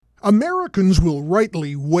Americans will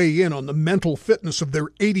rightly weigh in on the mental fitness of their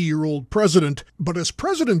 80-year-old president, but as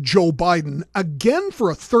President Joe Biden, again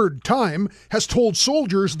for a third time, has told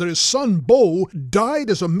soldiers that his son Beau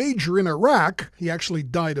died as a major in Iraq, he actually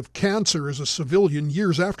died of cancer as a civilian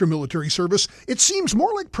years after military service, it seems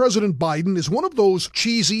more like President Biden is one of those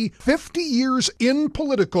cheesy 50 years in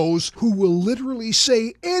politicos who will literally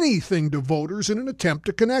say anything to voters in an attempt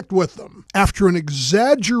to connect with them. After an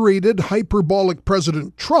exaggerated, hyperbolic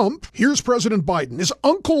President Trump, here's President Biden. His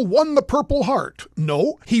uncle won the Purple Heart.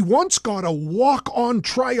 No, he once got a walk-on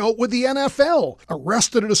tryout with the NFL,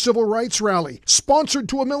 arrested at a civil rights rally, sponsored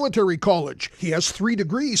to a military college. He has 3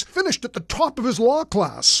 degrees, finished at the top of his law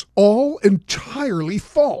class. All entirely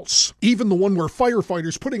false. Even the one where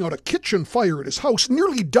firefighters putting out a kitchen fire at his house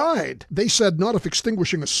nearly died. They said not if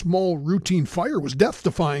extinguishing a small routine fire was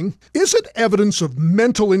death-defying. Is it evidence of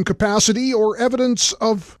mental incapacity or evidence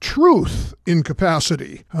of truth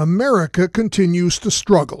incapacity? America continues to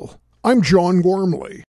struggle. I'm John Gormley.